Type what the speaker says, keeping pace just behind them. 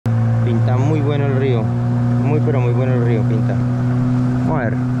Pinta muy bueno el río. Muy pero muy bueno el río, pinta. Vamos a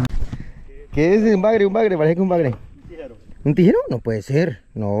ver. ¿Qué es? Un bagre, parece que es un bagre. Un tijero. ¿Un tijero? No puede ser.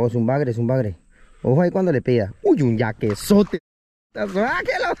 No, es un bagre, es un bagre. Ojo ahí cuando le pida. Uy, un yaquesote.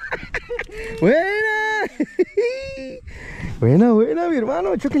 ¡Sáquelo! ¡Buena! Buena, mi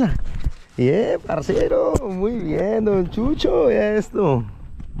hermano, chóquela. Bien, parcero. Muy bien, don Chucho. Vea esto.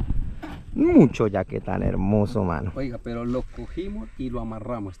 Mucho yaque tan hermoso, mano. Oiga, pero lo cogimos y lo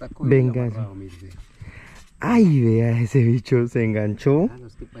amarramos. Está cogido Venga. y amarrado, mire. Ay, vea, ese bicho se enganchó. Ah, no,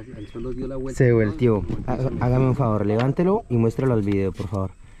 es que el solo dio la vuelta. Se volteó. Hágame un favor, levántelo y muéstralo al video, por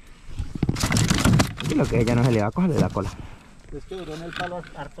favor. Y lo que ella no se le va a coger de la cola. Es que duró en el palo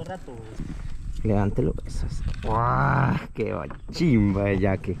harto rato. Levántelo, eso es. ¡Guau! ¡Qué chimba de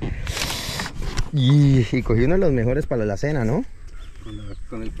yaque! Y cogí uno de los mejores para la cena, ¿no?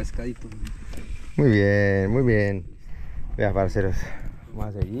 Con el pescadito. Muy bien, muy bien. Vea, parceros,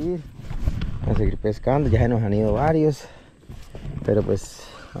 vamos a seguir pescando. Ya se nos han ido varios, pero pues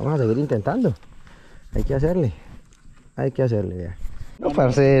vamos a seguir intentando. Hay que hacerle, vea. No,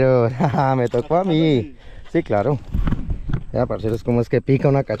 parceros, me tocó a mí. Sí, claro. Vea, parceros, cómo es que pica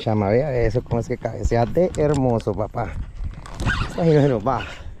una cachama. Vea eso, cómo es que cabecea de hermoso, papá. Esta ahí no se nos va.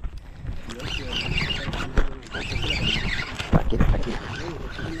 Tranquila.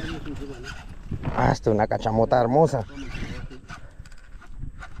 Ah, esto es una cachamota hermosa.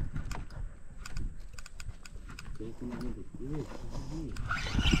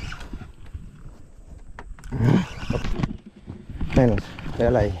 Menos,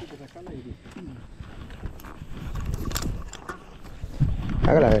 véala ahí.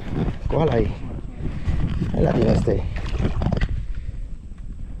 Hágala a ver, cójala ahí. Ahí la tiene este.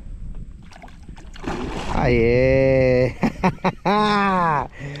 Ahí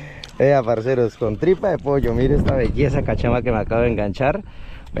Vea, parceros, con tripa de pollo. Mire esta belleza cachama que me acabo de enganchar.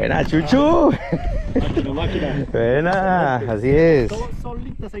 Buena, Chuchu. Buena, así es.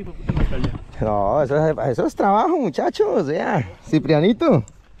 No, eso es trabajo, muchachos. Vea, Ciprianito.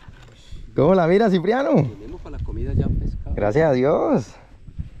 ¿Cómo la mira, Cipriano? Tenemos para la comida ya pescado. Gracias a Dios.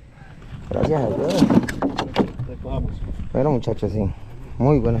 Gracias a Dios. Bueno, muchachos, sí.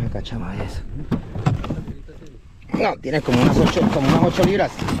 Muy buena esa cachama esa. No, tiene como unas 8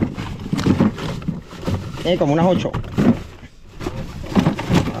 libras. Como unas 8.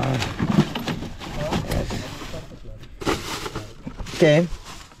 ¿Qué?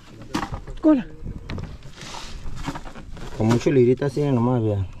 Cola. Con muchas libritas tienen nomás,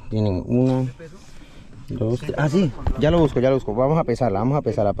 vean. Tienen 1, 2, 3. Ah, sí, ya lo busco. Vamos a pesarla,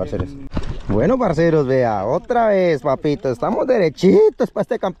 parceros. Bueno, parceros, vea, otra vez, papito. Estamos derechitos para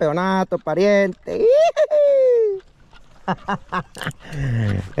este campeonato, pariente.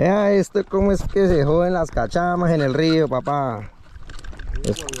 Vea esto, cómo es que se joden las cachamas en el río, papá.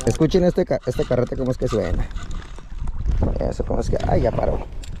 Escuchen este carrete, cómo es que suena. Eso, cómo es que... Ay, ya paró.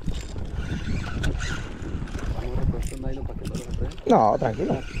 No,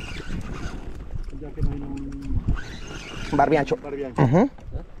 tranquilo. Barbiancho.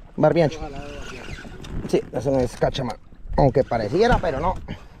 Barbiancho. Sí, eso no es cachama. Aunque pareciera, pero no.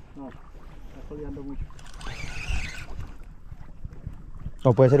 No, está coleando mucho.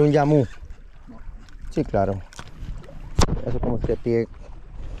 O puede ser un yamú. No. Sí, claro. Eso como es que pide.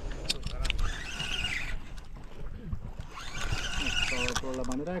 Por la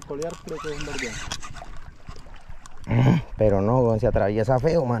manera de colear creo que es un barbián. Pero no, se atraviesa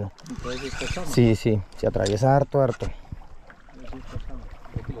feo, mano. Entonces es cachama. Sí, se atraviesa harto. Es cachama.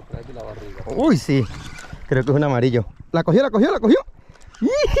 Es que lo traes de la barriga. Uy, sí. Creo que es un amarillo. La cogió.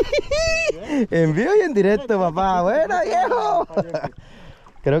 En vivo y en directo, papá. Buena, viejo.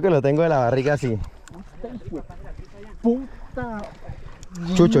 Creo que lo tengo de la barriga así. Puta.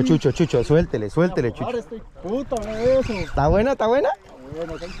 Chucho, suéltele, Chucho. Puta, eso. ¿Está buena?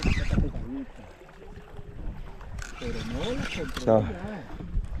 Bueno, pero no,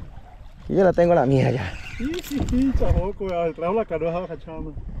 Y yo la tengo la mía ya. Sí, chajoco, ya, trajo la canoa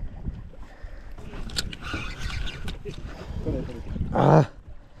cachama.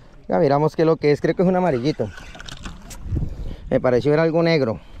 Ya miramos qué es lo que es, creo que es un amarillito. Me pareció era algo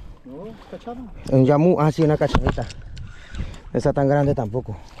negro. No, cachama. Un yamú, sí, una cachamita. No está tan grande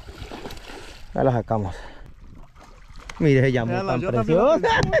tampoco. Ya la sacamos. Mire ese yamú tan precioso.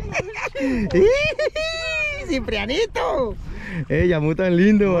 Ciprianito. Yamú tan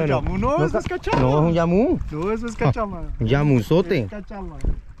lindo, No, mano. yamú no, eso es cachama. No, es un yamú. No, eso es cachama. Un yamuzote. Es cachama.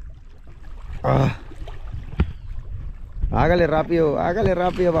 Hágale rápido,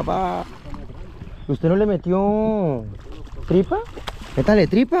 papá. ¿Usted no le metió tripa? Métale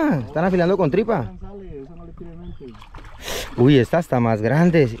tripa. Están afilando con tripa. Eso no le tiene mente. Uy, esta está más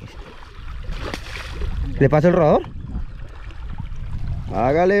grande. ¿Le paso el rodador?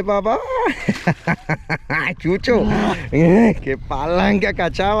 Hágale, papá. Chucho. Qué palanca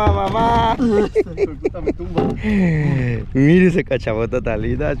cachaba, papá. Mire ese cachabo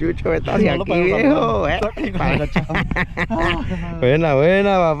totalita, Chucho. Está hacia aquí, viejo. Buena,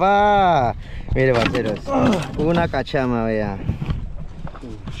 buena, papá. Mire, parceros. Una cachama, vea.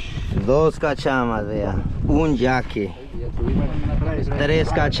 2 cachamas, vea. Un yaque. 3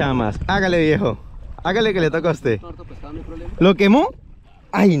 cachamas. Hágale, viejo. Hágale que le toca a usted. ¿Lo quemó?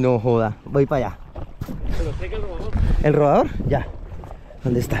 Ay, no joda. Voy para allá. ¿El rodador? Ya.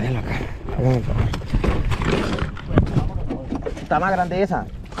 ¿Dónde está? Véanlo acá. Hágame el favor. ¿Está más grande esa?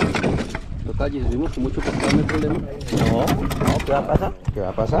 Total, y decimos que mucho pescado no hay problema. No, no, ¿qué va a pasar? ¿Qué va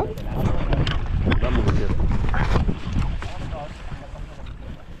a pasar? Vamos, es cierto.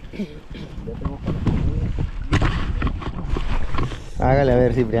 Hágale a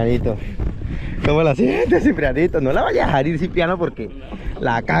ver, Ciprianito. ¿Cómo la siente, Ciprianito? No la vaya a dejar ir, Cipriano, porque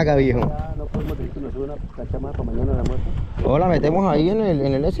la caga, viejo. Ya no podemos decir que nos sube una cachama para mañana la muerte. O la metemos ahí en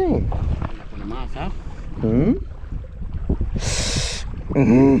el ese. La ponemos a asar.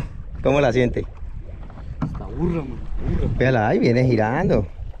 ¿Cómo la siente? Está burra, man. Véala, ahí viene girando.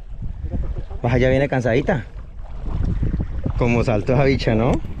 Baja, ya viene cansadita. Como saltó esa bicha,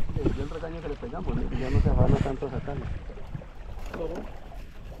 ¿no? Yo el regaño que le pegamos, ¿no? Ya no se afana tanto a sacarla.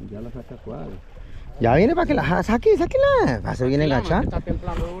 Ya la saca suave. Ya viene para que la saque, sáquela. Va a ser bien enganchada. Está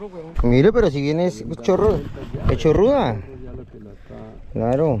templando duro, weón. Mire, pero si viene es chorruda. Ya lo que la está...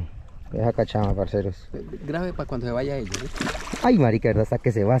 Claro. Deja cachama, parceros. Grave para cuando se vaya ella, ¿eh? Ay, marica, ¿verdad? Hasta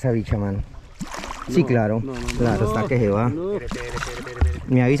que se va esa bicha, man. Sí, claro. Claro, hasta que se va. No.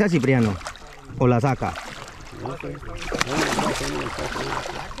 Me avisa Cipriano. O la saca.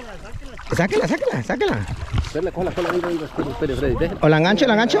 Sáquela, sáquela, sáquela. Espera, coge la cola, venga, espere, Freddy, déjala. ¿O la engancho,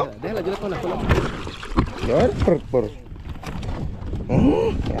 la engancho? Déjala, yo le cojo la cola. Yo, a ver, por...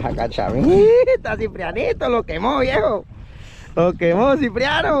 Deja cachama. Está Ciprianito, lo quemó, viejo. Lo quemó,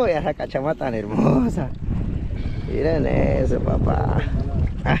 Cipriano. Esa cachama tan hermosa. Miren eso, papá.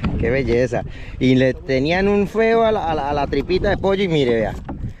 Ah, qué belleza. Y le tenían un feo a la tripita de pollo y mire, vea.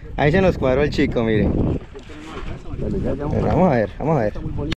 Ahí se nos cuadró el chico, mire. Vamos a ver, vamos a ver.